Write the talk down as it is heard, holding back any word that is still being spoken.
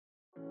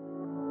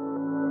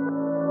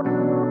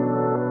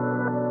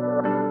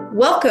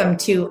Welcome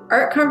to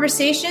Art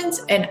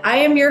Conversations, and I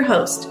am your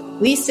host,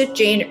 Lisa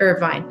Jane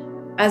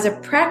Irvine. As a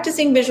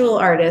practicing visual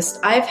artist,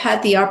 I've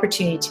had the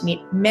opportunity to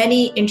meet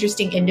many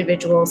interesting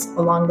individuals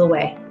along the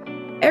way.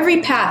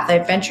 Every path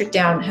I've ventured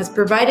down has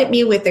provided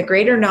me with a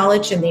greater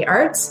knowledge in the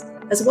arts,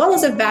 as well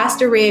as a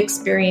vast array of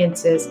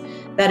experiences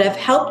that have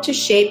helped to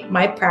shape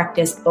my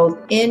practice both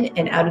in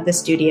and out of the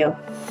studio.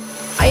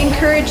 I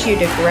encourage you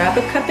to grab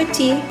a cup of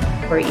tea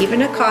or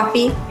even a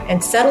coffee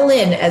and settle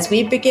in as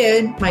we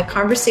begin my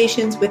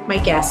conversations with my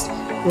guests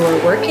who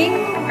are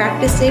working,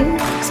 practicing,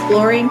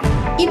 exploring,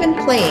 even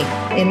playing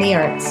in the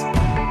arts.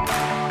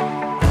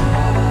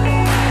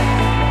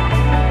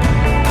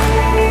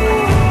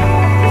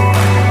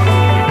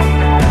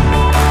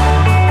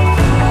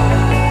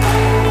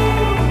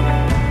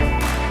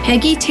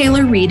 Peggy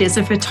Taylor Reid is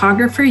a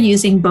photographer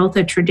using both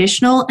a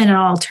traditional and an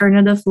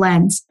alternative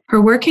lens.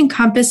 Her work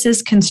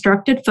encompasses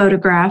constructed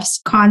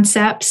photographs,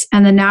 concepts,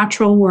 and the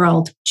natural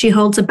world. She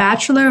holds a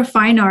Bachelor of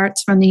Fine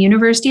Arts from the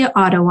University of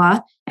Ottawa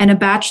and a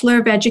Bachelor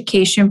of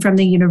Education from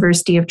the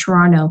University of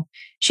Toronto.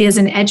 She is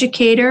an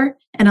educator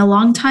and a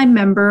longtime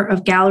member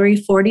of Gallery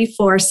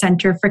 44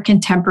 Center for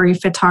Contemporary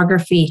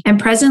Photography, and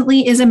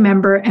presently is a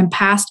member and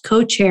past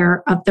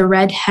co-chair of the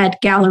Red Head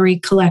Gallery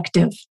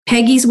Collective.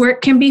 Peggy's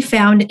work can be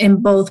found in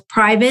both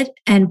private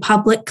and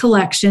public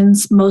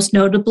collections, most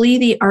notably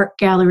the Art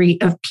Gallery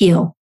of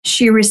Peel.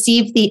 She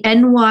received the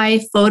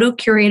NY Photo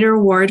Curator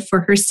Award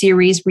for her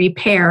series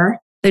Repair,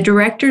 the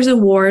Director's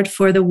Award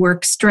for the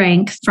work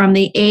Strength from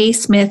the A.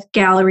 Smith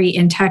Gallery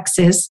in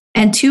Texas,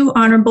 and 2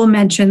 honorable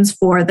mentions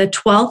for the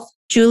 12th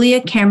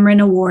Julia Cameron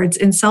Awards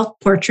in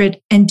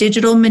Self-Portrait and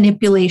Digital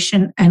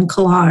Manipulation and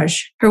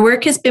Collage. Her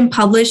work has been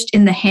published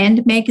in The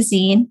Hand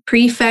magazine,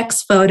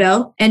 Prefix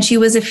Photo, and she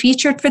was a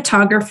featured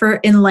photographer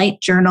in Light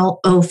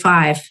Journal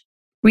 05.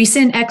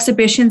 Recent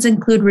exhibitions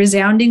include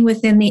Resounding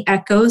Within the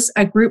Echoes,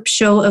 a group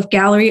show of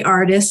gallery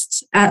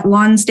artists at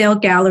Lonsdale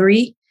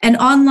Gallery, and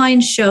online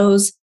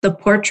shows The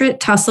Portrait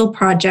Tussle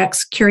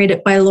Projects,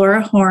 curated by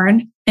Laura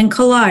Horn, and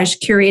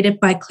Collage, curated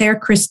by Claire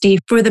Christie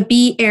for the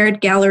B.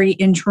 Aird Gallery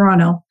in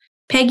Toronto.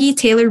 Peggy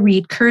Taylor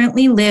Reid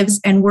currently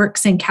lives and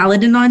works in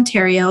Caledon,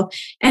 Ontario,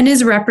 and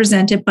is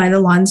represented by the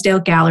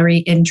Lonsdale Gallery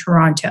in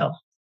Toronto.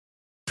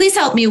 Please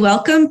help me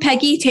welcome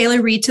Peggy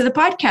Taylor Reid to the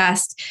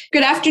podcast.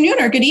 Good afternoon,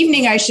 or good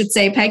evening, I should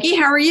say. Peggy,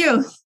 how are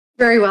you?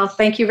 Very well.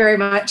 Thank you very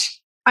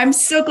much. I'm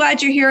so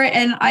glad you're here,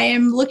 and I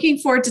am looking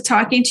forward to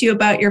talking to you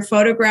about your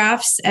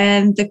photographs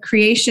and the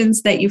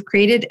creations that you've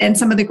created and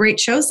some of the great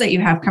shows that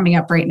you have coming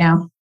up right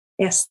now.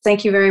 Yes,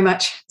 thank you very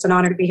much. It's an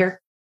honor to be here.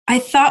 I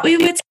thought we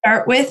would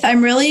start with,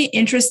 I'm really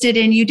interested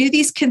in, you do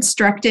these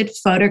constructed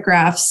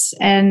photographs.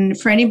 And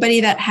for anybody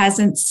that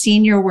hasn't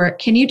seen your work,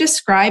 can you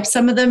describe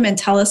some of them and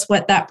tell us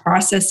what that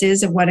process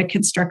is and what a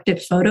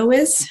constructed photo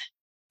is?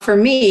 For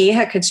me,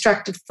 a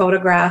constructed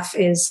photograph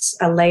is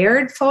a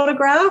layered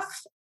photograph.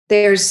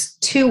 There's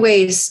 2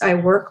 ways I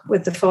work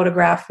with the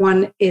photograph.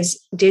 One is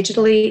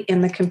digitally in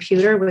the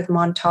computer with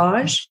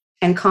montage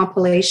and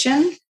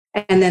compilation.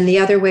 And then the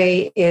other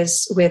way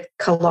is with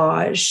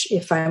collage,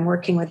 if I'm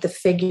working with the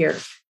figure.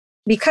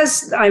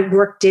 Because I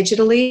work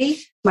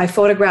digitally, my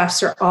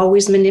photographs are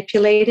always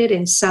manipulated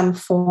in some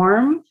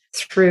form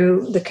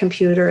through the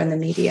computer and the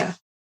media.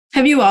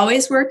 Have you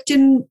always worked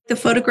in the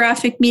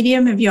photographic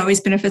medium? Have you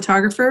always been a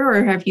photographer,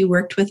 or have you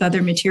worked with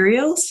other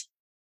materials?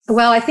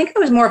 Well, I think I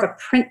was more of a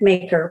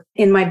printmaker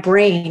in my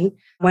brain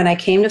when I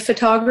came to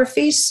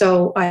photography.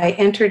 So I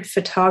entered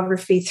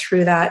photography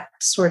through that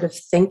sort of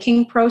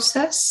thinking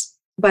process.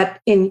 But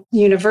in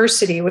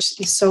university, which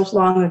is so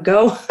long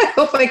ago, I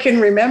hope I can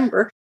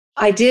remember,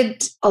 I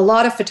did a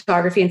lot of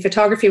photography, and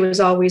photography was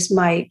always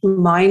my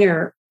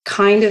minor,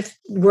 kind of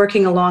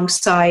working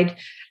alongside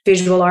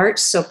visual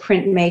arts, so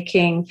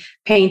printmaking,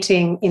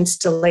 painting,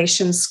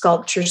 installation,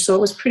 sculpture. So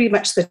it was pretty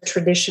much the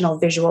traditional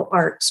visual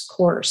arts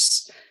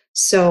course.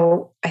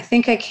 So I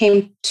think I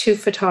came to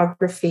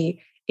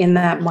photography in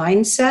that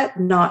mindset,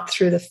 not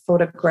through the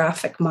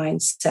photographic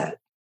mindset.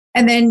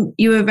 And then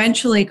you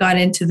eventually got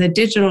into the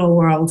digital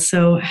world.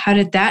 So how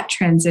did that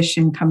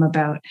transition come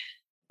about?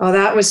 Oh,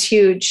 that was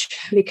huge,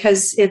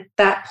 because at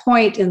that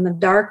point in the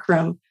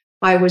darkroom,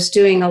 I was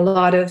doing a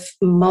lot of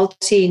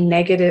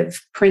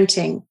multi-negative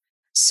printing.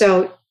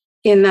 So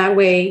in that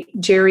way,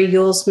 Jerry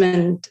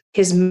Uelsmann,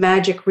 his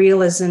magic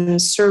realism,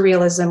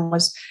 surrealism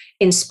was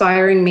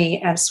inspiring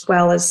me, as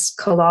well as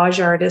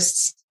collage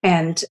artists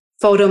and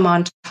photo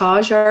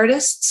montage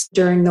artists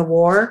during the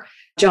war.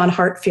 John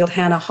Hartfield,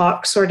 Hannah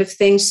Hawk sort of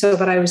thing. So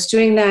that I was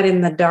doing that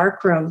in the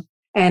darkroom,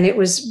 and it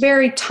was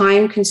very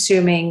time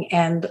consuming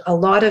and a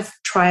lot of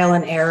trial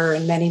and error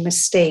and many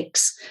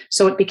mistakes.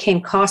 So it became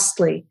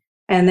costly.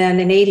 And then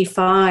in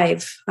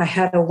 85, I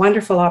had a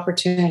wonderful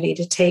opportunity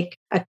to take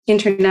an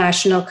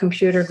international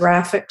computer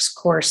graphics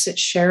course at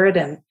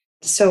Sheridan.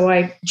 So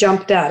I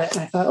jumped at it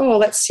and I thought, oh,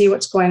 let's see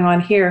what's going on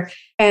here.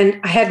 And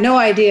I had no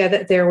idea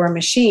that there were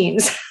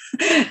machines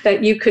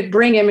that you could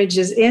bring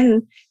images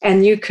in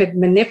and you could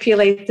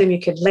manipulate them, you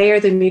could layer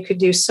them, you could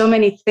do so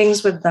many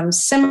things with them,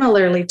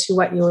 similarly to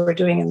what you were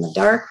doing in the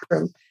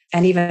darkroom,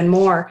 and even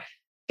more.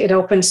 it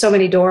opened so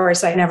many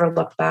doors. I never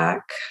looked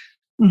back.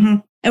 Mm-hmm.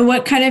 And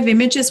what kind of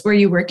images were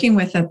you working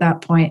with at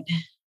that point?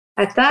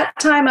 At that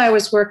time, I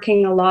was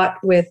working a lot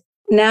with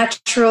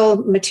natural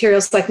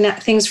materials, like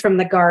things from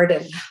the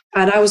garden.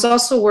 And I was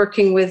also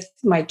working with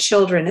my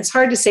children. It's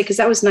hard to say because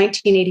that was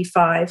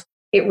 1985.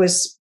 It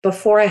was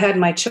before I had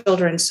my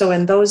children. So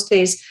in those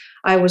days,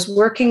 I was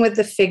working with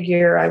the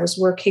figure. I was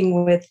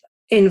working with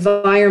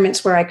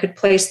environments where I could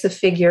place the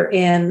figure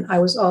in. I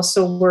was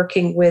also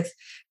working with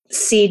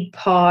seed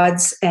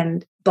pods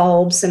and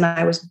bulbs, and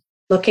I was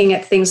looking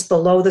at things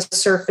below the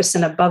surface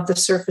and above the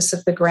surface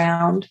of the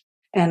ground.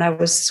 And I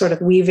was sort of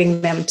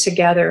weaving them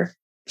together.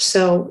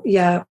 So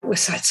yeah,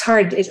 it's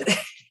hard. It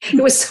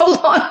was so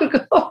long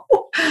ago.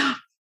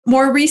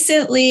 More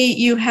recently,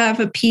 you have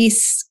a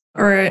piece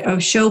or a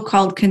show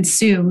called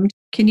Consumed.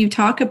 Can you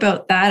talk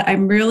about that?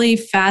 I'm really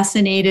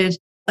fascinated.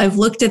 I've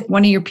looked at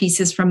one of your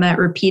pieces from that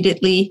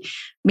repeatedly.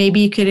 Maybe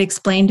you could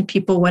explain to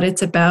people what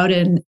it's about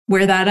and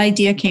where that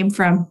idea came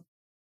from.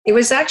 It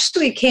was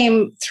actually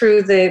came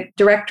through the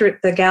director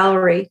at the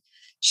gallery.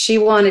 She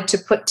wanted to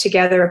put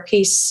together a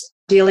piece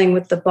dealing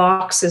with the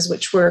boxes,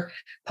 which were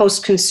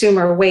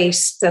post-consumer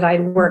waste that I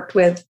worked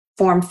with,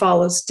 Form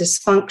Follows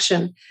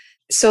Dysfunction.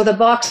 So the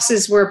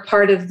boxes were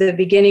part of the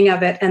beginning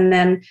of it. And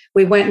then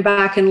we went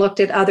back and looked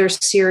at other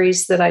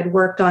series that I'd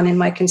worked on in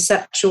my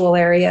conceptual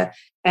area.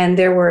 And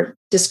there were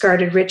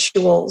Discarded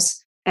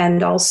Rituals.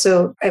 And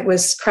also it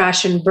was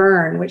Crash and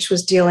Burn, which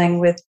was dealing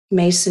with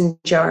mason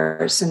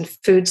jars and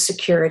food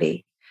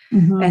security.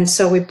 Mm-hmm. And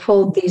so we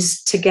pulled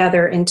these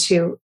together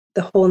into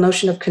the whole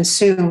notion of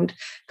Consumed,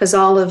 because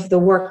all of the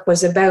work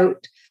was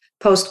about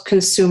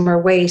post-consumer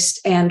waste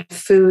and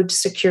food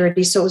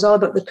security. So it was all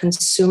about the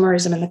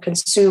consumerism and the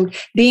consumed.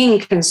 Being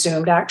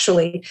consumed,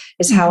 actually,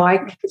 is how I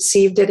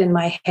conceived it in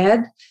my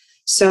head.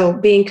 So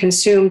being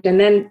consumed, and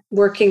then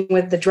working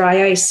with the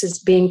dry ice is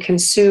being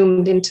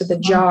consumed into the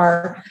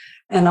jar,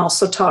 and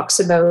also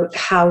talks about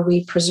how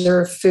we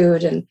preserve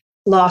food and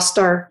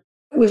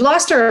we've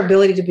lost our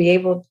ability to be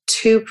able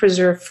to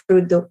preserve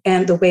food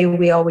and the way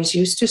we always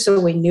used to. So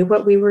we knew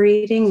what we were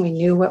eating. We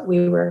knew what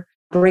we were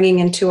bringing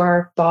into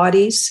our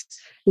bodies.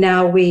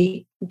 Now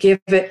we give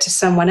it to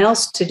someone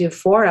else to do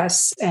for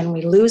us, and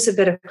we lose a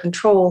bit of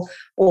control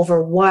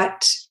over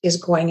what is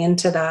going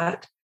into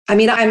that. I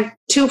mean, I'm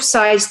two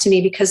sides to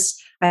me,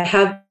 because I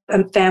have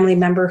a family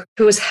member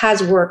who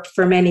has worked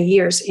for many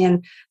years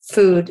in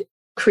food,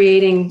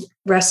 creating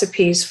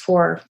recipes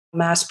for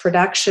mass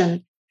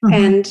production. Mm-hmm.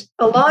 And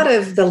a lot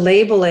of the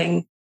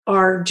labeling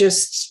are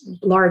just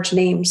large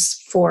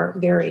names for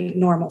very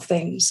normal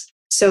things.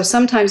 So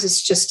sometimes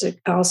it's just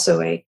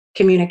also a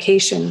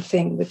communication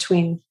thing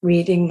between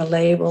reading the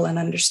label and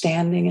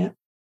understanding it.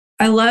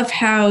 I love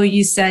how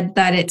you said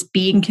that it's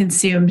being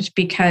consumed,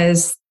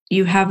 because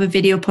you have a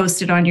video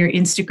posted on your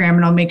Instagram,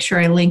 and I'll make sure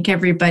I link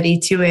everybody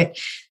to it,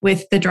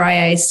 with the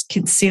dry ice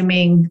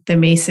consuming the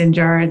mason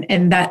jar.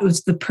 And that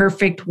was the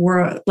perfect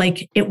world.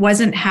 Like, it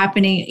wasn't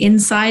happening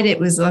inside, it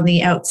was on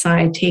the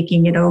outside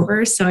taking it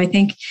over. So I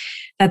think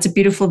that's a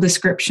beautiful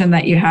description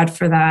that you had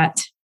for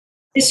that.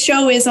 This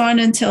show is on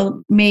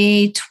until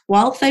May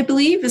 12th, I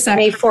believe. Is that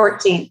May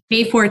 14th?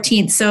 May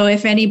 14th. So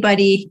if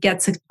anybody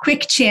gets a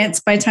quick chance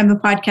by the time the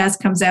podcast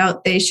comes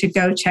out, they should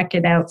go check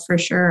it out for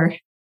sure.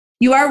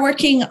 You are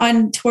working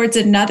towards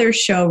another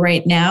show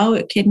right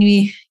now. Can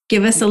you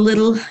give us a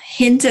little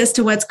hint as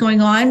to what's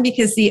going on?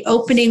 Because the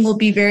opening will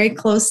be very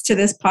close to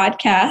this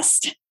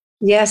podcast.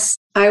 Yes,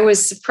 I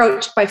was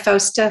approached by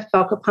Fausta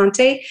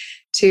Falcoponte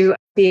to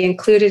be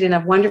included in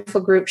a wonderful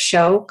group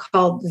show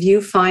called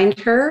View Find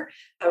Her,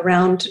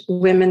 around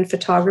women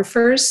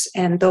photographers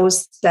and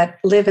those that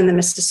live in the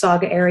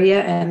Mississauga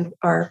area and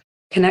are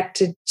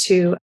connected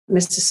to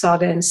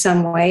Mississauga in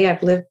some way.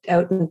 I've lived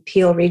out in the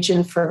Peel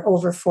region for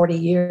over 40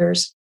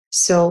 years.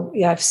 So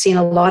yeah, I've seen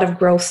a lot of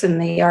growth in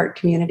the art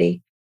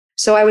community.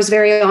 So I was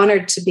very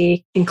honored to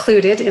be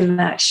included in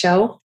that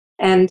show.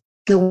 And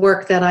the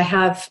work that I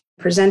have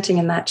presenting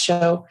in that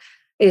show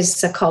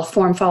is called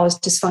Form Follows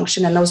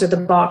Dysfunction. And those are the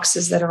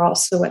boxes that are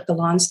also at the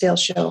Lonsdale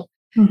show.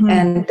 Mm-hmm.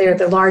 And they're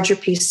the larger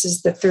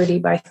pieces, the 30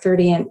 by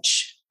 30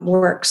 inch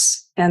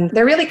works. And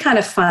they're really kind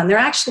of fun. They're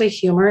actually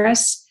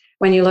humorous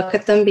when you look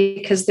at them,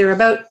 because they're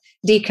about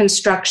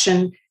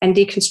deconstruction and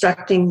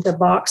deconstructing the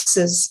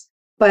boxes.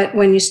 But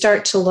when you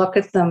start to look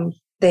at them,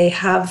 they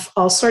have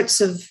all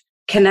sorts of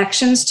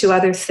connections to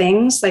other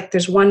things. Like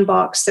there's one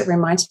box that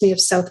reminds me of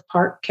South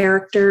Park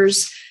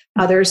characters.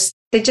 Others,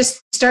 they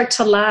just start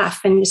to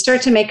laugh and you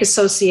start to make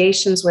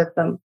associations with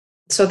them.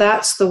 So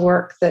that's the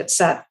work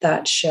that's at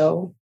that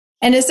show.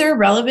 And is there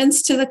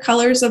relevance to the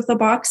colors of the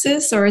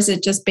boxes, or is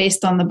it just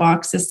based on the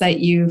boxes that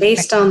you've...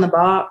 Based on the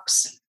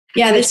box.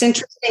 Yeah, it's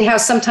interesting how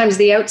sometimes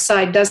the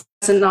outside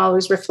doesn't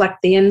always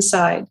reflect the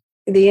inside.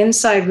 The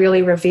inside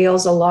really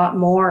reveals a lot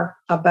more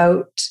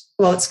about,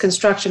 well, it's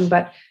construction,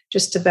 but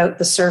just about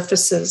the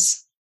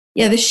surfaces.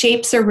 Yeah, the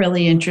shapes are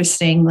really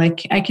interesting.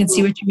 Like, I can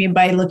see what you mean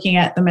by looking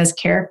at them as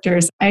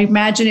characters. I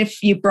imagine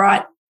if you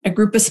brought a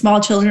group of small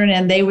children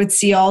and they would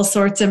see all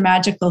sorts of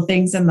magical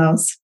things in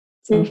those.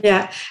 So,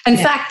 yeah. In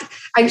fact,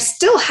 I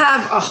still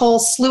have a whole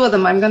slew of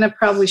them. I'm going to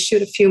probably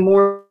shoot a few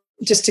more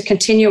just to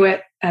continue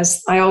it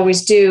as I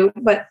always do.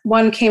 But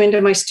one came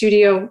into my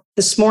studio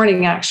this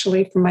morning,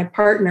 actually, from my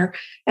partner,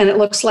 and it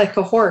looks like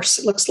a horse.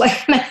 It looks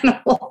like an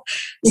animal.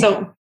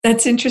 So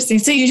that's interesting.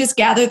 So you just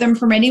gather them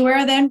from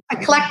anywhere then? I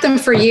collect them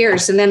for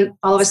years. And then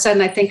all of a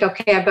sudden I think,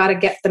 okay, I've got to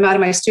get them out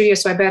of my studio.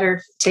 So I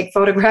better take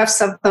photographs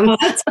of them. Oh,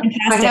 that's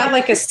fantastic. I have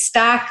like a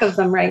stack of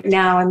them right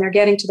now. And they're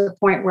getting to the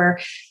point where,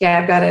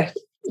 I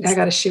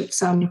got to shoot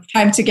some.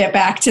 Time to get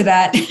back to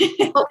that.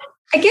 Well,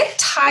 I get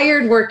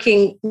tired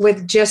working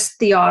with just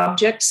the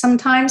object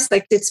sometimes.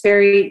 Like it's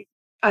very,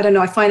 I don't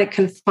know, I find it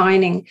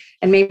confining.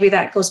 And maybe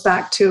that goes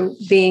back to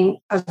being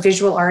a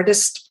visual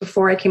artist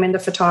before I came into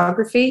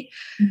photography.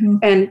 Mm-hmm.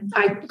 And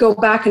I go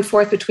back and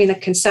forth between the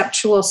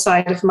conceptual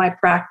side of my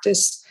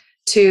practice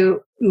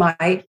to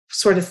my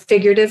sort of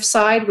figurative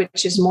side,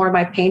 which is more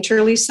my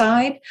painterly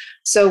side.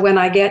 So when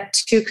I get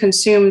too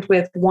consumed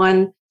with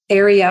one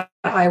area,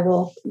 I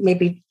will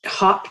maybe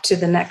hop to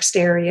the next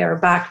area or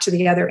back to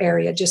the other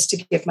area just to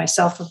give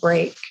myself a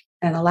break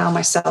and allow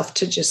myself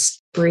to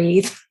just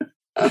breathe.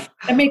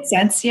 That makes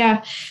sense.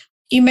 Yeah.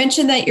 You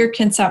mentioned that you're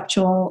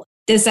conceptual.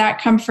 Does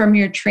that come from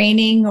your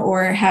training,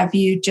 or have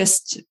you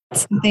just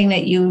something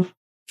that you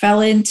fell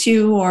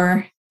into?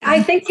 Or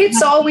I think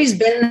it's always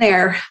been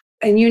there.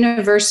 In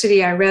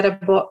university, I read a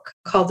book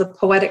called The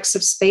Poetics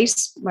of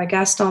Space by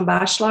Gaston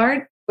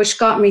Bachelard, which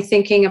got me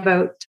thinking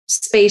about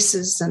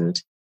spaces.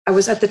 And I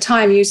was at the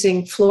time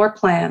using floor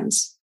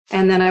plans.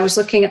 And then I was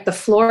looking at the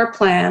floor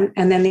plan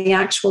and then the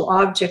actual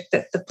object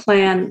that the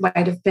plan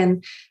might have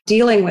been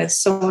dealing with.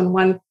 So in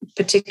one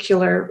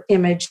particular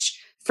image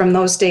from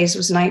those days, it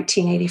was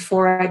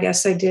 1984, I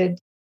guess I did,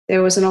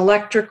 there was an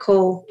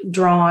electrical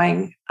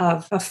drawing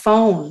of a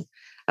phone,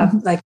 of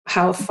like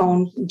how a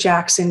phone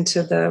jacks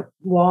into the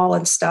wall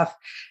and stuff.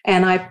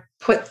 And I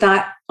put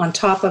that on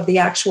top of the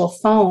actual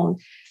phone.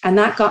 And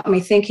that got me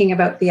thinking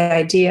about the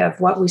idea of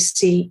what we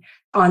see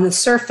on the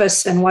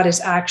surface and what is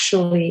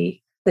actually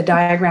the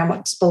diagram,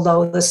 what's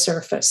below the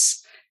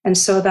surface. And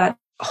so that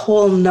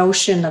whole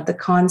notion of the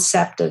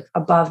concept of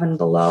above and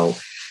below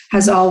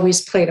has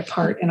always played a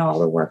part in all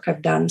the work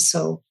I've done.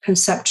 So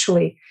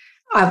conceptually,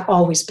 I've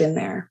always been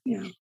there.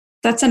 Yeah.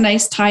 That's a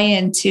nice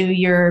tie-in to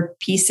your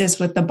pieces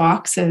with the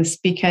boxes,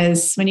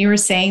 because when you were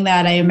saying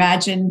that,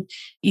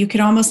 you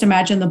could almost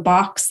imagine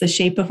the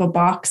shape of a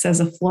box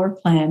as a floor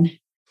plan.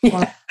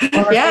 Yeah.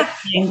 I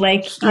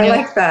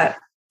like that.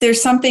 There's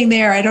something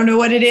there. I don't know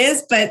what it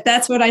is, but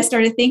that's what I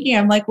started thinking.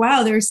 I'm like,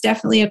 wow, there's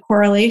definitely a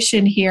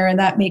correlation here. And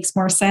that makes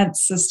more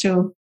sense as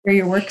to where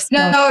your work's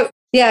going. No,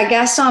 yeah,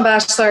 Gaston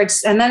Bachelard.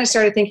 And then I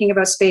started thinking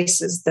about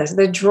spaces,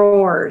 the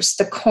drawers,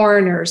 the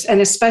corners,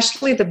 and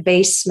especially the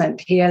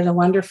basement. He had a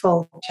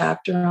wonderful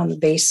chapter on the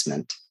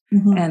basement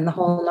and the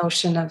whole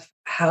notion of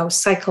how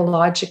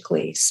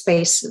psychologically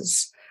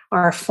spaces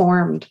are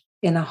formed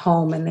in a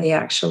home. And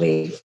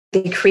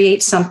they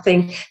create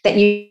something that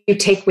you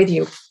take with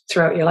you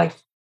throughout your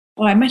life.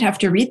 Oh, I might have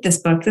to read this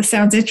book. This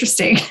sounds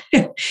interesting.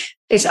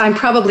 I'm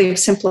probably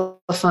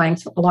simplifying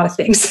a lot of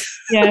things.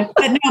 Yeah,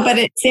 but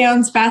it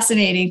sounds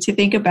fascinating to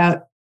think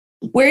about.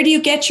 Where do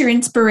you get your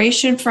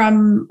inspiration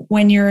from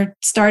when you're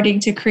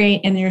starting to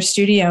create in your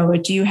studio?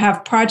 Do you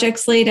have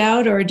projects laid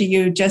out, or do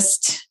you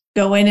just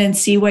go in and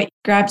see what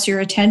grabs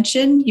your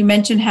attention? You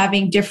mentioned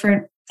having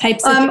different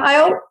types of...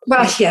 I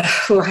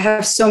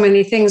have so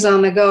many things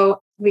on the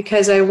go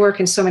because I work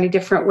in so many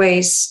different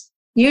ways.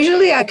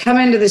 Usually I come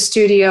into the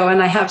studio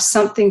and I have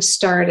something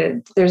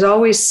started. There's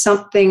always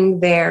something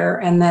there,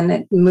 and then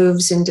it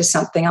moves into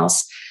something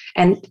else.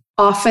 And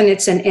often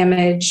it's an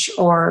image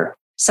or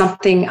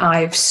something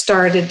I've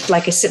started.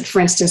 Like I said, for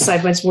instance,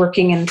 I was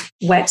working in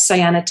wet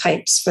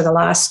cyanotypes for the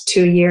last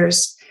 2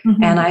 years,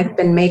 and I've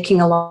been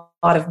making a lot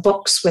of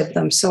books with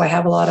them. So I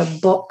have a lot of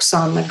books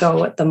on the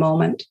go at the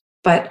moment.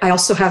 But I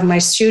also have my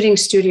shooting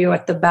studio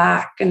at the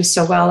back. And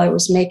so while I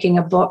was making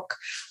a book,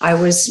 I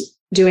was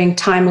doing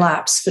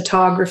time-lapse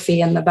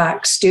photography in the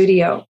back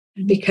studio,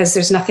 because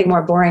there's nothing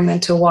more boring than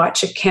to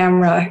watch a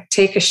camera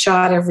take a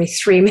shot every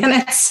 3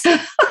 minutes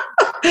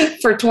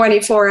for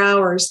 24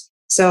 hours.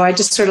 So I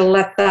just sort of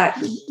let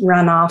that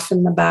run off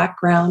in the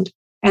background.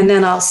 And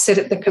then I'll sit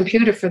at the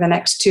computer for the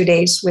next 2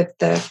 days with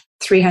the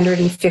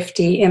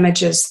 350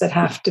 images that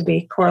have to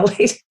be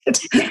correlated.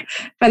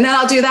 And then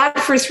I'll do that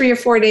for 3 or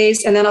 4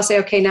 days. And then I'll say,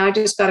 okay, now I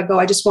just got to go.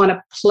 I just want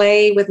to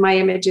play with my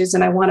images,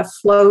 and I want to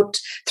float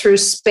through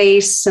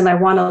space, and I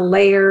want to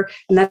layer.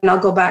 And then I'll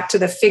go back to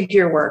the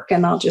figure work,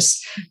 and I'll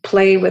just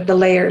play with the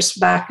layers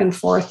back and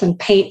forth and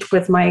paint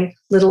with my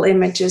little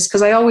images.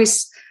 Because I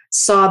always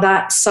saw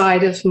that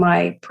side of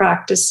my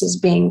practice as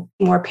being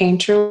more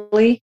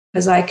painterly,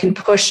 as I can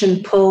push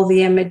and pull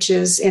the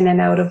images in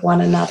and out of one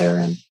another.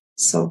 And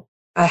so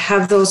I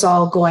have those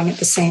all going at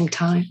the same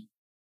time.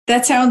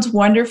 That sounds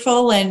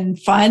wonderful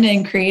and fun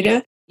and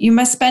creative. You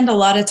must spend a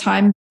lot of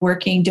time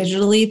working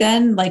digitally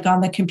then, like on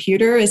the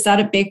computer. Is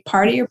that a big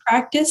part of your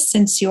practice,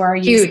 since you are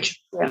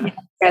huge? Yeah,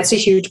 it's a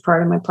huge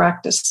part of my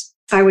practice.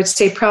 I would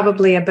say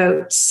probably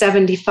about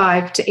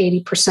 75 to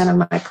 80%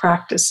 of my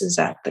practice is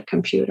at the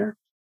computer.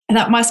 And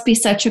that must be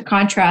such a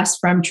contrast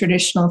from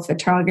traditional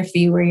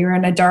photography where you're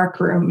in a dark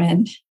room.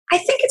 And I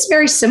think it's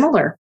very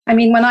similar. I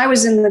mean, when I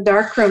was in the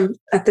darkroom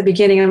at the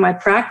beginning of my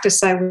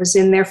practice, I was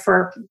in there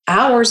for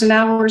hours and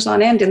hours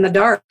on end in the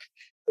dark.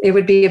 It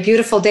would be a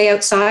beautiful day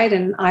outside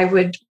and I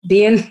would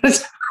be in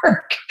the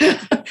dark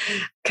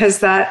because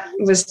that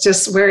was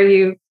just where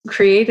you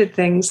created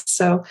things.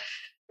 So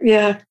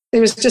yeah,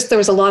 there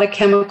was a lot of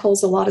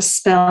chemicals, a lot of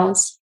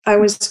smells. I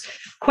was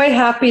quite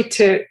happy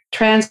to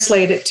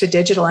translate it to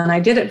digital, and I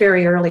did it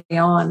very early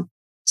on.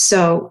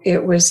 So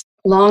it was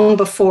long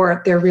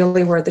before there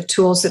really were the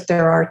tools that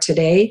there are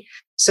today.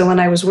 So when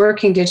I was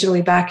working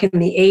digitally back in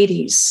the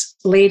 80s,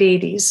 late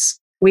 80s,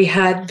 we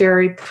had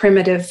very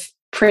primitive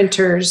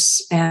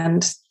printers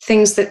and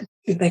things that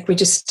like we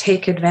just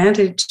take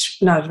advantage,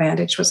 not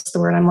advantage, what's the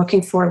word I'm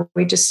looking for?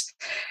 We just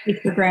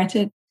take for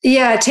granted.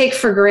 Yeah, take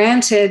for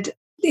granted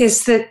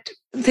is that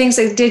things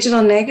like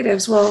digital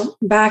negatives. Well,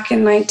 back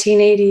in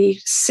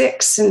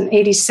 1986 and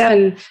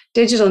 87,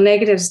 digital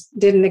negatives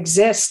didn't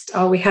exist.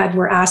 All we had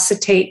were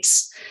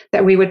acetates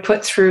that we would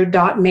put through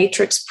dot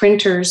matrix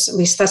printers. At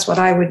least that's what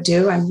I would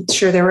do. I'm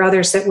sure there were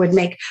others that would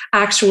make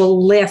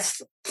actual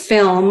litho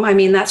film. I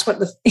mean, that's what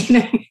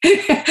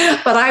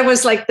but I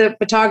was like the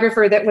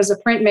photographer that was a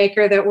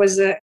printmaker, that was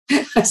a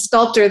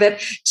sculptor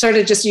that sort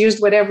of just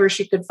used whatever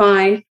she could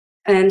find.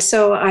 And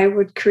so I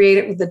would create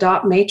it with the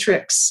dot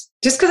matrix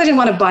just because I didn't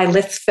want to buy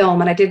litho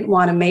film and I didn't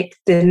want to make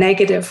the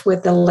negative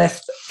with the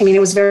litho. I mean, it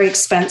was very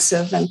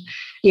expensive and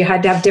you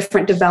had to have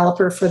different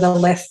developer for the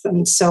litho.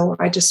 And so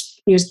I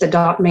just used the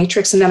dot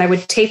matrix and then I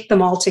would tape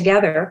them all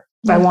together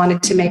if I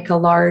wanted to make a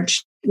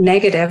large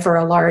negative or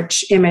a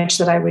large image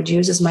that I would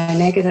use as my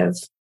negative.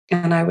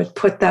 And I would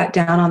put that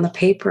down on the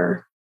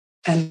paper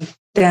and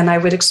then I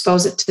would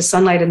expose it to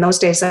sunlight. In those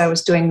days, I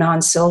was doing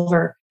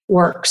non-silver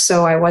work.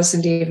 So I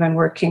wasn't even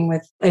working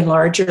with a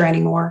larger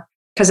anymore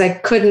because I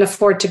couldn't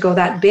afford to go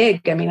that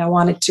big. I mean, I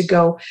wanted to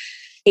go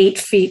 8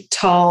 feet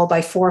tall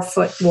by 4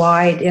 foot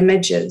wide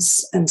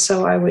images. And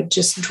so I would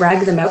just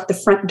drag them out the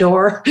front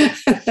door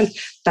and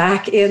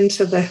back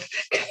into the...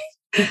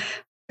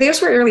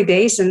 Those were early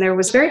days and there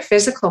was very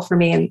physical for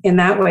me in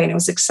that way. And it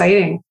was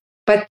exciting.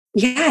 But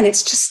yeah, and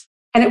it's just,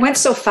 and it went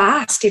so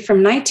fast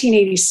from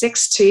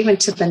 1986 to even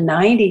to the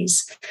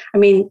 90s. I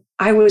mean,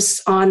 I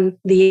was on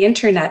the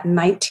internet in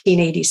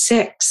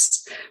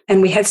 1986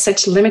 and we had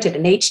such limited,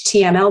 and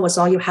HTML was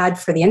all you had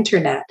for the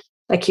internet.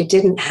 Like you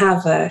didn't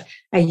have a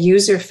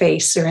user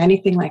face or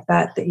anything like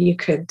that you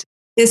could.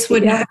 This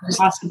would not be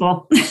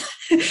possible.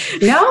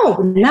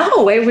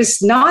 No, it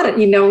was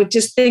not,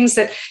 just things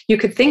that you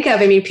could think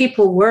of. I mean,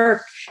 people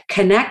were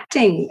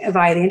connecting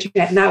via the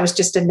internet and that was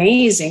just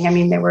amazing. I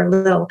mean, there were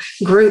little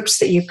groups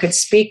that you could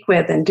speak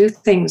with and do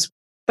things,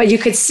 but you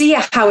could see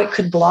how it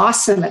could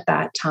blossom at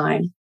that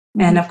time.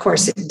 And of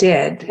course it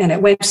did. And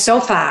it went so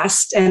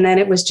fast. And then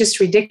it was just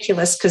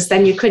ridiculous because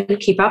then you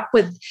couldn't keep up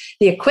with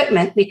the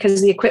equipment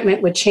because the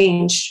equipment would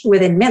change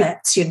within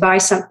minutes. You'd buy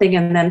something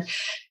and then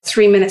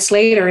 3 minutes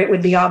later it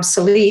would be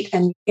obsolete.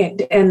 And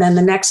then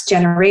the next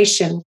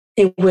generation,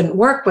 it wouldn't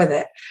work with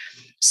it.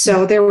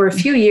 So there were a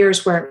few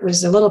years where it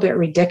was a little bit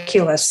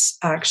ridiculous,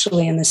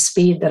 actually, in the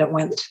speed that it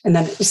went. And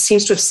then it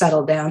seems to have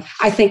settled down.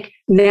 I think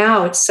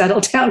now it's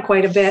settled down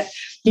quite a bit.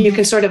 You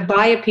can sort of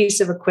buy a piece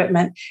of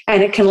equipment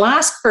and it can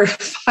last for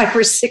 5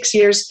 or 6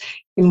 years.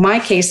 In my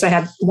case, I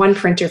had one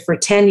printer for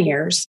 10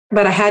 years,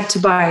 but I had to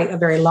buy a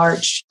very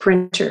large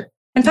printer.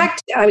 In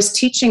fact, I was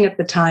teaching at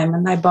the time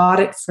and I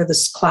bought it for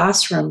this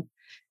classroom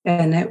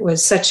and it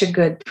was such a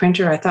good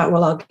printer. I thought,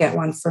 well, I'll get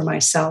one for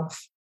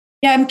myself.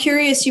 Yeah, I'm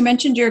curious. You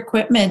mentioned your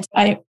equipment.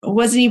 I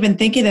wasn't even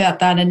thinking about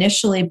that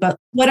initially, but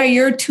what are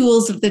your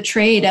tools of the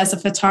trade as a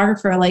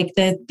photographer, like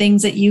the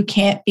things that you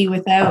can't be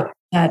without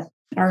that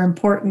are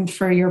important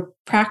for your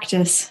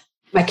practice?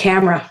 My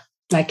camera.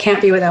 I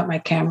can't be without my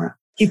camera.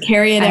 You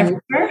carry it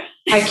everywhere?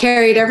 I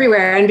carry it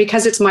everywhere. And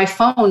because it's my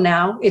phone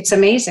now, it's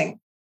amazing.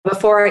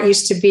 Before it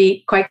used to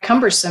be quite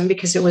cumbersome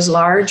because it was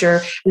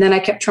larger. And then I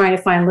kept trying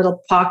to find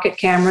little pocket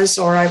cameras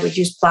or I would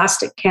use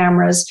plastic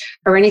cameras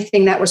or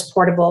anything that was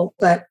portable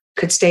that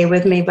could stay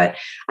with me. But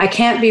I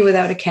can't be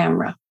without a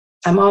camera.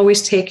 I'm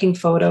always taking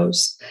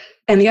photos.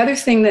 And the other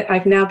thing that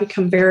I've now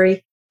become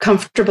very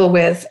comfortable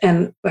with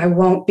and I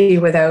won't be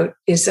without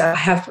is I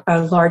have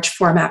a large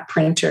format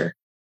printer.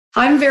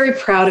 I'm very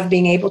proud of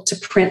being able to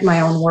print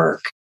my own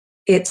work.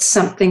 It's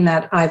something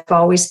that I've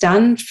always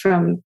done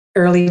from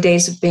early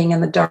days of being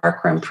in the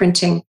darkroom.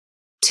 Printing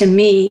to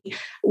me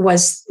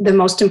was the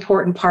most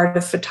important part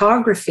of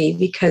photography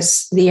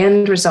because the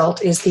end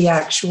result is the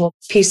actual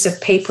piece of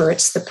paper.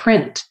 It's the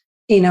print.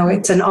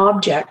 It's an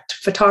object.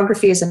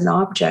 Photography is an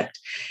object.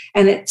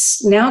 And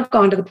it's now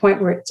gone to the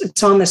point where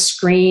it's on the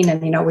screen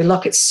and, we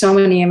look at so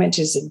many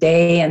images a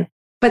day,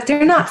 but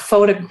they're not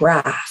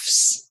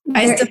photographs.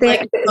 I still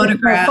like a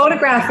photograph. A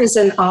photograph is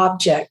an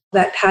object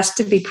that has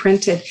to be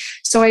printed.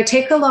 So I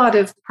take a lot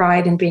of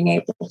pride in being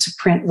able to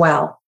print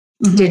well.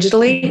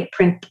 digitally,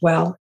 print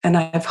well, and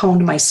I've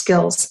honed my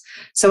skills.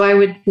 So I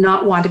would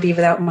not want to be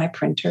without my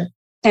printer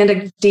and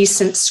a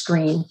decent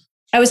screen.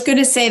 I was going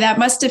to say that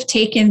must have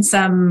taken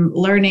some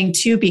learning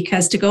too,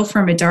 because to go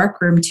from a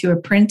darkroom to a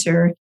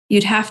printer,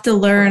 you'd have to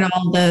learn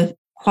all the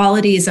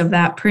qualities of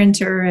that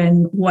printer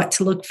and what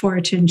to look for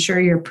to ensure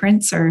your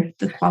prints are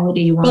the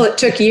quality you want. Well, it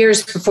took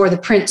years before the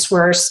prints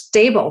were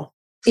stable.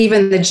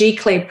 Even the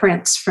G-Clay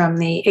prints from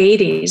the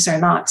 80s are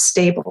not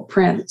stable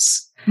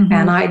prints. Mm-hmm.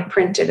 And I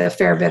printed a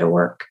fair bit of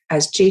work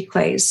as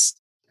G-Clays.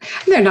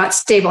 They're not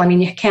stable. I mean,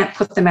 you can't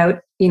put them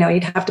out,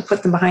 you'd have to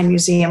put them behind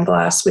museum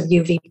glass with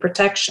UV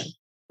protection.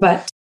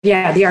 But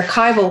yeah, the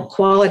archival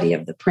quality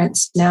of the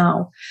prints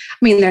now,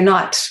 I mean, they're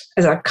not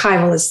as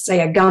archival as, say,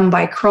 a gum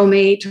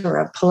bichromate or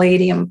a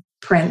palladium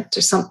print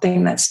or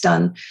something that's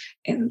done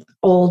in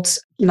old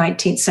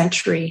 19th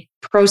century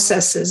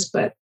processes,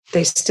 but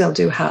they still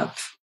do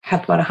have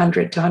about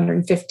 100 to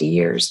 150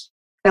 years.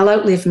 They'll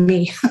outlive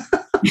me.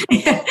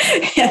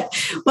 Yeah.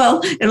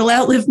 Well, it'll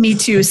outlive me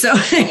too. So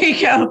there you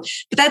go.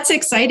 But that's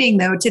exciting,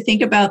 though, to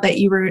think about that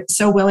you were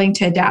so willing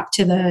to adapt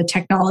to the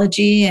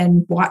technology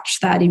and watch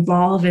that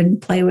evolve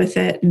and play with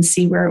it and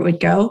see where it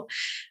would go.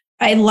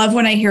 I love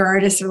when I hear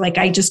artists are like,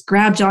 I just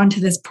grabbed onto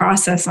this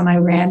process and I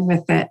ran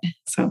with it.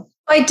 So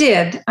I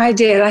did. I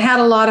had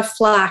a lot of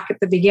flack at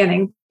the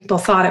beginning. People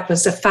thought it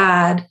was a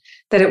fad,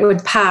 that it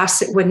would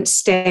pass, it wouldn't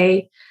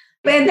stay.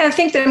 And I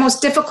think the most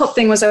difficult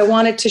thing was I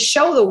wanted to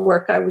show the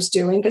work I was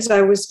doing because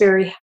I was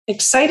very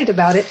excited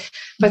about it,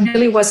 but there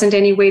really wasn't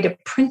any way to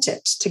print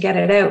it, to get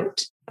it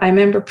out. I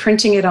remember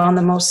printing it on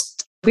the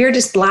most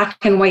weirdest black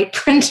and white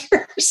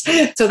printers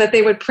so that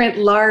they would print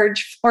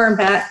large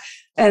format.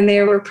 And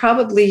they were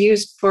probably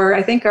used for,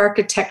 I think,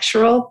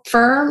 architectural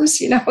firms,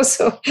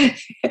 so,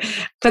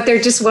 but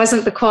there just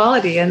wasn't the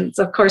quality. And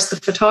of course, the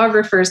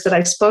photographers that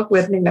I spoke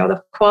with,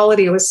 the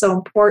quality was so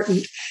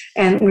important.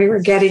 And we were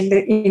getting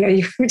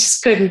you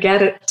just couldn't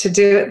get it to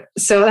do it.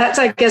 So that's,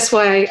 I guess,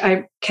 why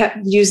I kept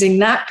using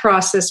that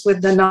process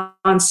with the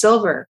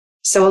non-silver.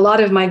 So a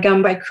lot of my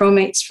gum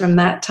bichromates from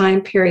that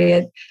time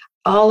period,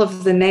 all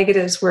of the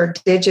negatives were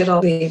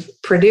digitally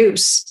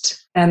produced.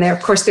 And of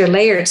course, they're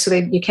layered, so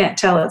you can't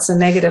tell it's a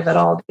negative at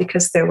all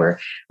because they were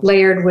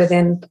layered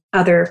within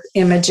other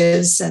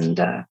images. And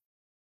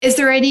is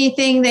there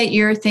anything that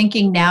you're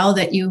thinking now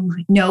that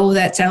you know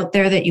that's out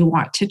there that you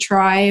want to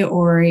try,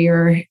 or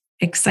you're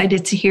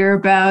excited to hear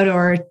about,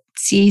 or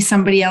see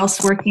somebody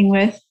else working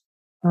with?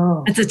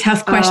 Oh, it's a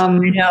tough question.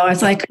 I know.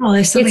 It's like,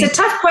 there's something. It's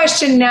a tough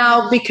question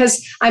now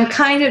because I'm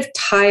kind of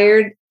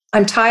tired.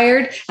 I'm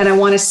tired and I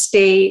want to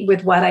stay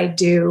with what I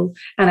do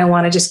and I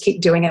want to just keep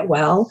doing it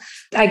well.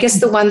 I guess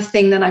the one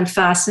thing that I'm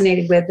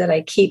fascinated with that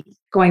I keep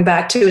going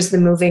back to is the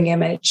moving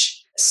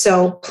image.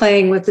 So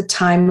playing with the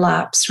time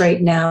lapse right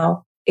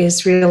now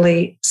is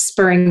really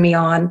spurring me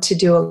on to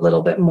do a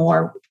little bit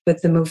more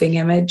with the moving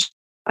image.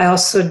 I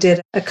also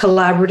did a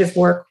collaborative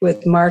work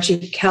with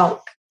Margie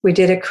Kelk. We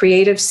did a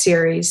creative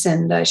series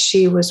and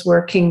she was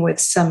working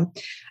with some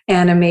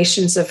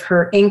animations of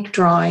her ink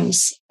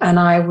drawings. And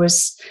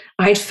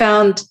I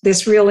found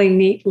this really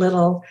neat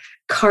little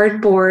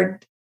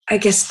cardboard, I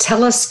guess,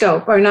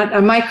 telescope, or not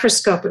a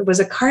microscope. It was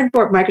a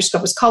cardboard microscope.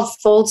 It was called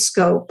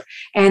Foldscope.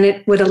 And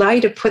it would allow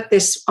you to put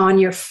this on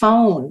your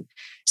phone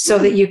so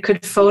that you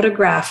could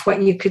photograph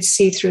what you could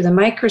see through the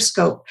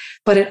microscope.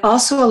 But it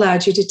also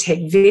allowed you to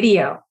take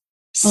video.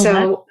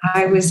 So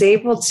I was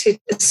able to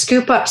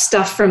scoop up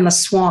stuff from the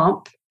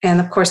swamp. And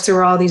of course, there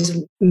were all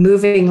these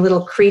moving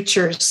little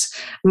creatures,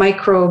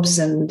 microbes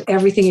and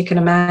everything you can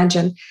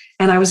imagine.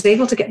 And I was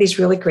able to get these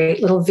really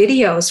great little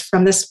videos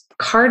from this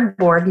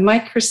cardboard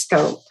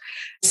microscope.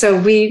 So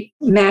we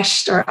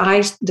meshed, or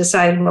I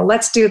decided, well,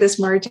 let's do this,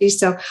 Margie.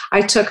 So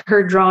I took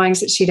her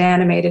drawings that she'd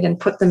animated and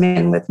put them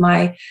in with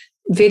my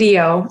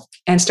video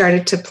and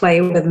started to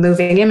play with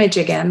moving image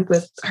again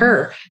with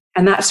her.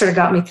 And that sort of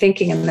got me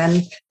thinking. And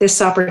then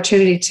this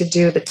opportunity to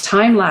do the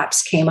time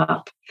lapse came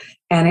up.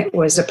 And it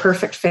was a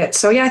perfect fit.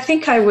 So yeah, I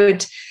think I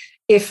would,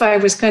 if I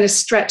was going to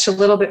stretch a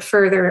little bit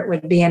further, it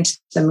would be into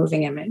the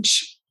moving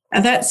image.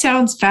 That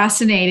sounds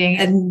fascinating.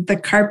 And the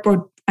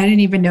cardboard, I didn't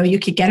even know you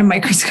could get a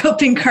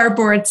microscope in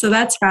cardboard. So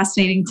that's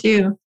fascinating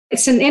too.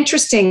 It's an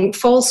interesting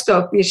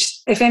Foldscope.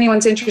 If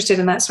anyone's interested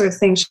in that sort of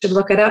thing, you should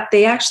look it up.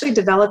 They actually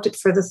developed it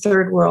for the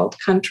third world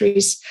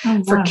countries,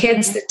 for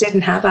kids that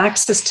didn't have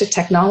access to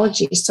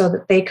technology so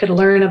that they could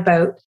learn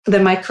about the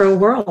micro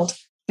world.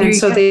 And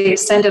so they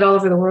send it all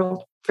over the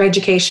world for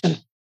education.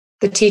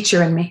 The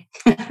teacher in me.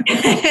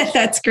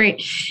 That's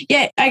great.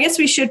 Yeah, I guess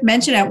we should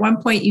mention at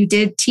one point you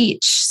did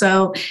teach.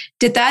 So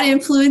did that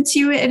influence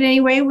you in any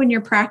way when you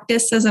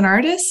practiced as an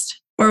artist?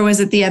 Or was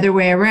it the other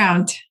way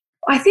around?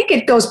 I think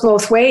it goes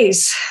both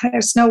ways.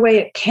 There's no way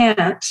it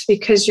can't,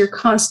 because you're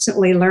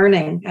constantly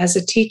learning. As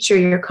a teacher,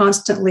 you're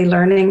constantly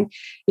learning.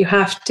 You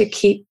have to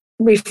keep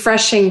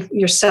refreshing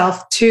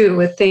yourself too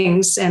with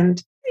things.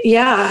 And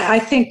yeah, I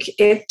think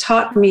it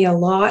taught me a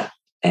lot.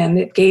 And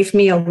it gave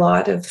me a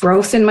lot of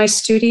growth in my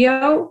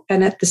studio.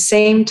 And at the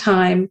same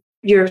time,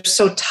 you're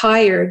so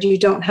tired, you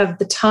don't have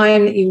the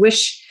time that you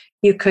wish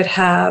you could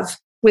have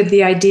with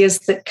the ideas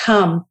that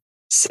come.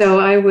 So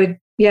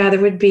there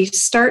would be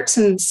starts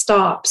and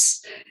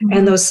stops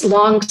and those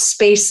long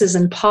spaces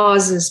and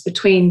pauses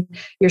between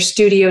your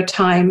studio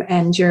time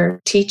and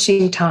your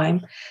teaching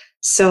time.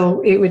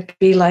 So it would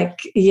be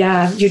like,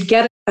 you'd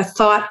get a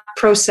thought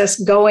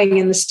process going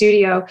in the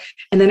studio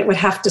and then it would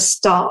have to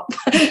stop.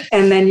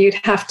 And then you'd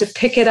have to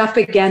pick it up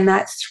again,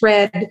 that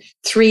thread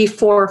 3,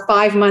 4,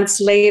 5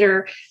 months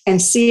later and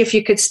see if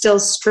you could still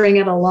string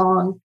it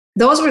along.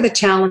 Those were the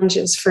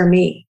challenges for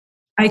me.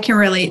 I can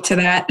relate to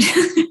that.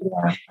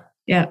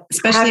 Yeah,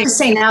 especially. I have to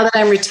say, now that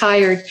I'm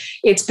retired,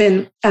 it's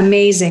been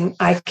amazing.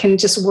 I can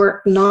just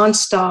work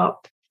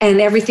nonstop and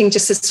everything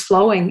just is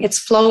flowing. It's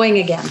flowing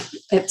again.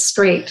 It's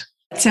great.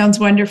 Sounds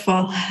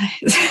wonderful.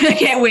 I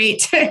can't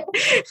wait.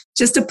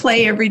 Just to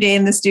play every day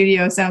in the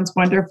studio sounds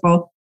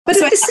wonderful.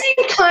 But at the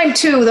same time,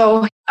 too,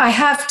 though, I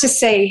have to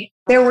say,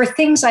 there were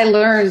things I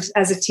learned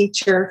as a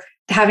teacher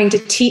having to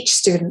teach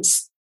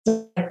students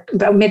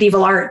about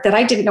medieval art that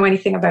I didn't know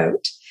anything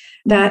about,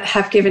 that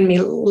have given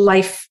me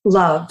life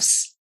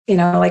loves.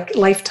 Like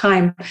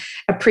lifetime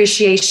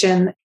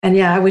appreciation. And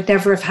I would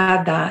never have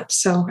had that.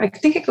 So I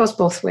think it goes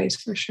both ways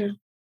for sure.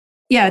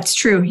 Yeah, it's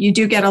true. You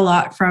do get a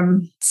lot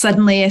from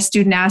suddenly a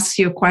student asks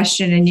you a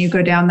question and you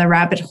go down the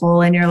rabbit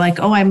hole and you're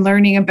like, oh, I'm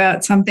learning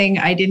about something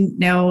I didn't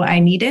know I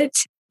needed.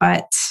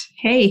 But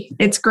hey,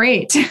 it's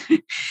great.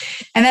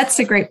 And that's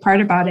the great part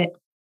about it.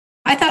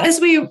 I thought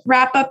as we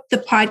wrap up the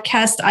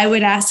podcast, I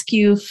would ask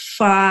you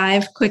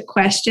 5 quick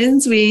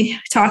questions. We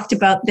talked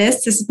about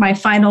this. This is my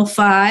final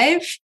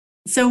 5.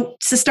 So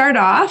to start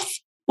off,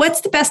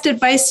 what's the best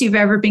advice you've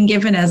ever been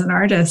given as an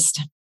artist?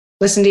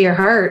 Listen to your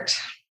heart.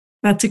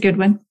 That's a good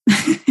one.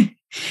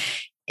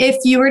 If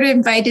you were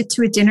invited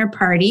to a dinner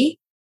party,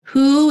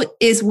 who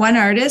is one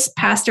artist,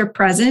 past or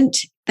present,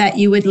 that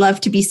you would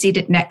love to be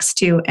seated next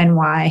to and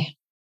why?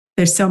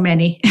 There's so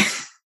many.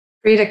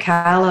 Frida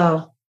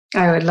Kahlo.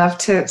 I would love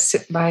to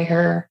sit by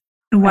her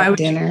at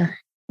dinner.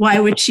 Why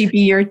would she be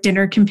your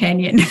dinner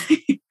companion?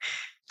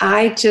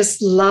 I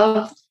just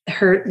love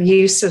her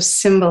use of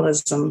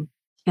symbolism,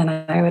 and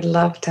I would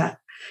love to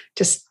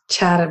just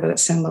chat about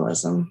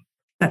symbolism.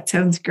 That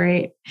sounds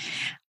great.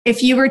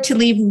 If you were to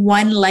leave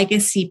one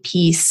legacy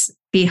piece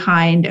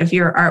behind of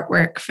your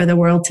artwork for the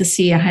world to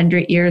see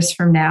 100 years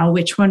from now,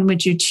 which one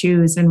would you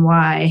choose and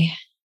why?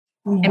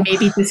 And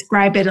maybe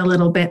describe it a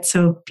little bit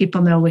so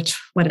people know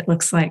what it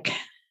looks like.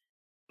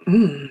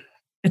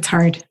 It's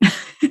hard.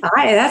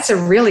 That's a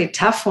really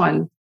tough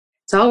one.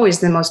 It's always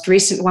the most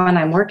recent one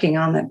I'm working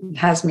on that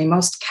has me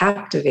most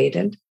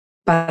captivated.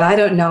 But I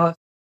don't know.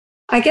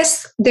 I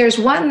guess there's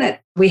one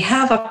that we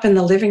have up in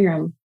the living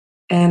room,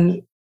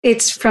 and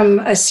it's from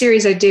a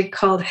series I did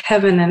called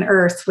Heaven and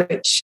Earth,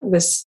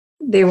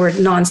 they were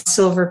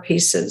non-silver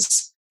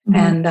pieces.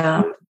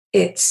 And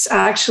it's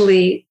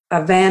actually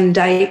a Van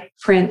Dyck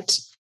print,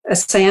 a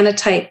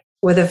cyanotype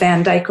with a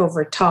Van Dyck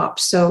over top.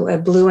 So a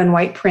blue and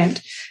white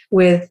print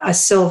with a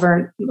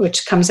silver,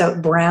 which comes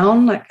out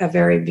brown, like a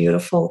very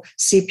beautiful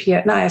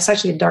sepia. No, it's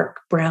actually a dark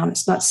brown.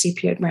 It's not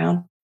sepia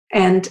brown.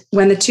 And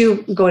when the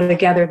two go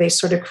together, they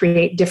sort of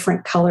create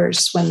different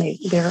colors when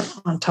they're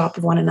on top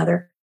of one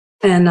another.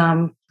 And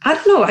I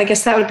don't know, I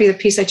guess that would be the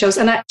piece I chose.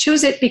 And I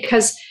chose it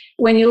because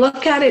when you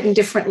look at it in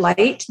different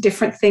light,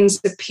 different things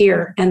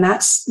appear. And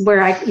that's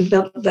where I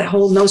built the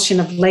whole notion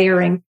of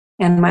layering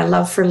and my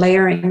love for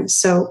layering.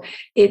 So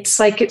it's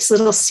like it's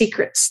little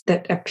secrets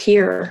that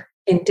appear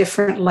in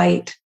different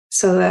light.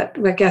 So that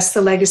I guess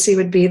the legacy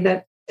would be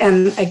that.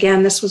 And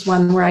again, this was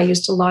one where I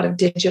used a lot of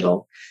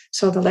digital.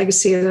 So the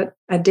legacy of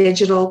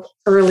a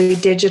early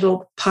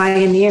digital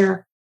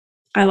pioneer.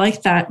 I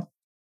like that.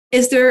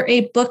 Is there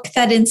a book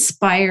that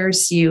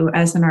inspires you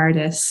as an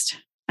artist?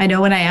 I know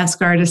when I ask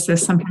artists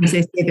this, sometimes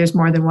they say there's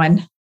more than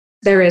one.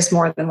 There is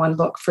more than one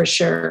book for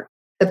sure.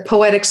 The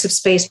Poetics of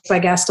Space by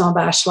Gaston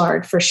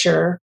Bachelard, for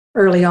sure,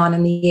 early on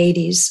in the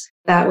 80s.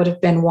 That would have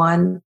been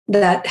one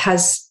that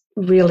has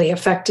really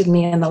affected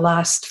me in the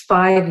last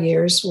 5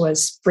 years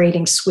was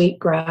Braiding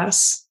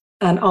Sweetgrass.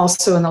 And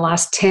also in the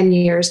last 10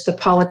 years, The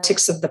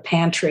Politics of the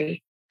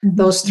Pantry.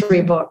 Those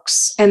 3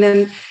 books. And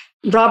then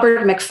Robert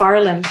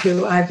McFarlane,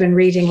 who I've been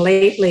reading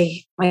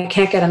lately, I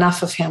can't get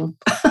enough of him.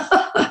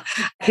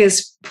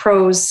 His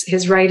prose,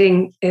 his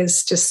writing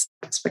is just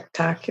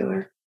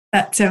spectacular.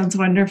 That sounds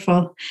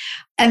wonderful.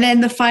 And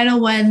then the final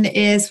one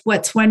is,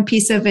 what's one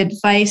piece of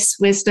advice,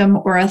 wisdom,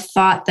 or a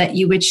thought that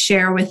you would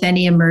share with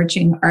any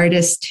emerging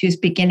artist who's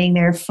beginning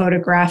their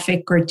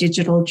photographic or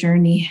digital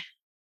journey?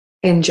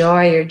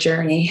 Enjoy your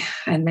journey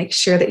and make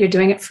sure that you're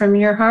doing it from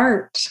your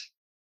heart.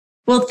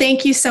 Well,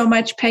 thank you so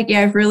much, Peggy.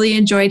 I've really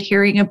enjoyed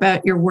hearing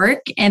about your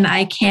work, and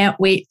I can't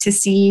wait to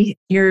see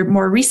your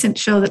more recent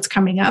show that's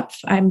coming up.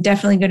 I'm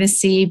definitely going to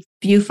see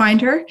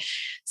Viewfinder.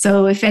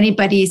 So if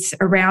anybody's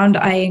around,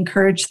 I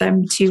encourage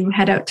them to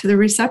head out to the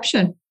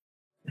reception.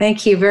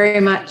 Thank you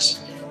very much,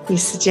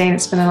 Lisa Jane.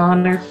 It's been an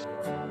honor.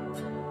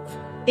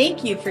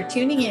 Thank you for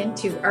tuning in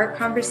to Art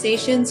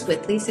Conversations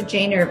with Lisa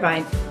Jane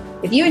Irvine.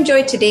 If you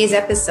enjoyed today's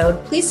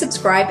episode, please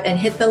subscribe and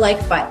hit the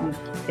like button.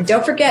 And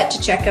don't forget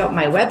to check out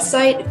my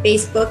website,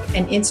 Facebook,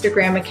 and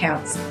Instagram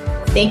accounts.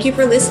 Thank you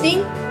for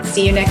listening.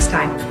 See you next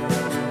time.